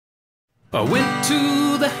I went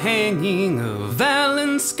to the hanging of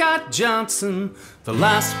Alan Scott Johnson. The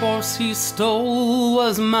last horse he stole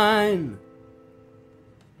was mine.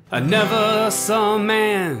 I never saw a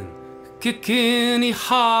man kick any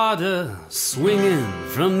harder, swinging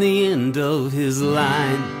from the end of his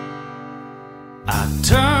line. I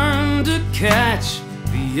turned to catch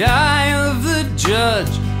the eye of the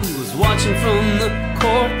judge, who was watching from the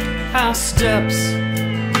courthouse steps.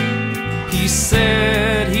 He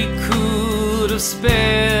said he could have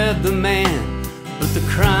spared the man, but the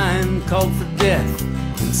crime called for death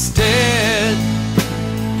instead.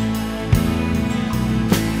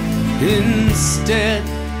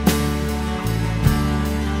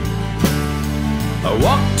 I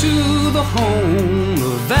walked to the home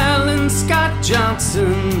of Alan Scott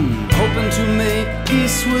Johnson, hoping to make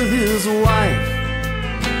peace with his wife.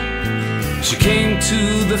 She came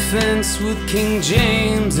to the fence with King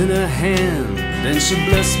James in her hand, and she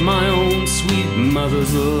blessed my own sweet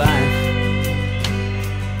mother's life.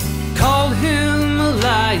 Called him a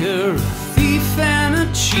liar, a thief and a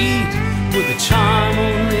cheat, with a charm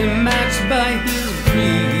only matched by his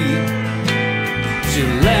greed. She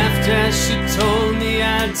laughed as she told me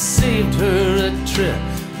I'd saved her a trip.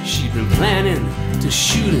 She'd been planning to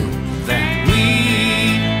shoot him that week.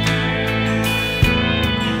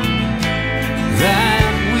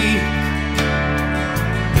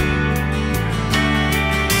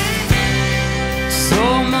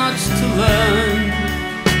 So much to learn,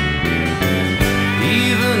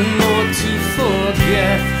 even more to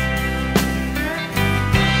forget.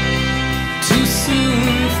 Too soon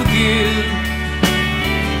forgive,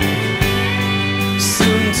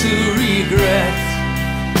 soon to regret.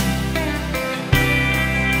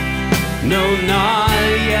 No, not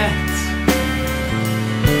yet.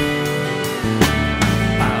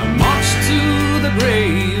 The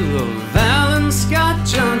grave of Alan Scott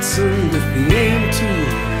Johnson, with the aim to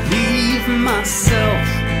leave myself,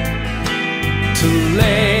 to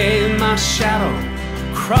lay my shadow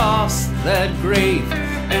across that grave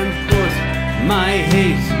and put my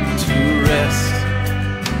hate to rest.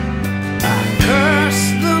 I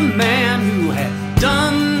cursed the man who had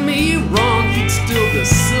done me wrong. He'd steal the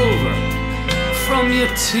silver from your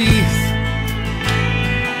teeth.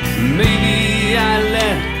 Maybe I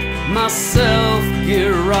let myself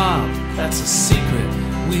get robbed. That's a secret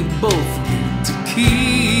we both get to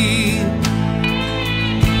keep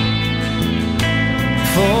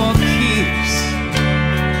for keeps.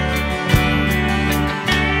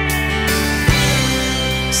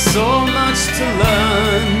 So much to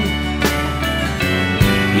learn,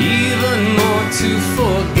 even more to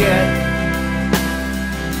forget.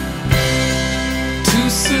 Too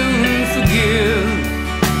soon forgive,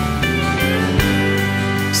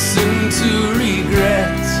 to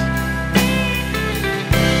regret.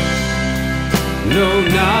 No,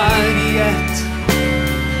 not yet.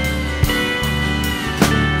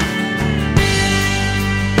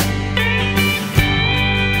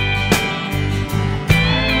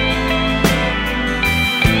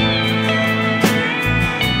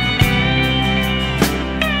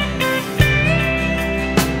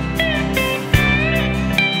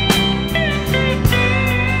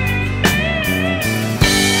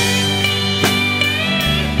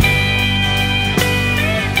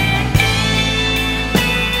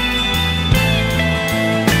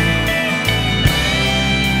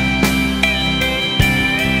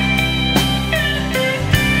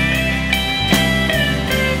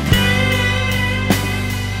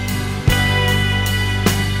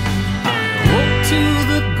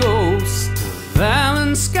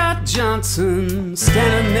 Scott Johnson,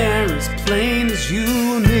 standing there as plain as you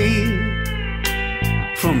and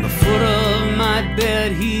me. From the foot of my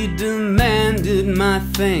bed he demanded my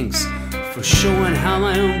thanks for showing how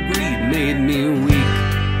my own greed made me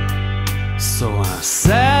weak. So I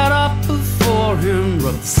sat up before him,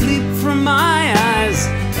 rubbed sleep from my eyes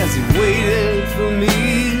as he waited for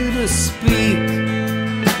me to speak.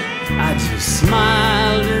 I just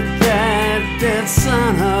smiled at that dead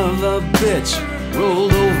son of a bitch,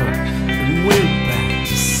 rolled over and went back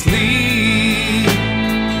to sleep.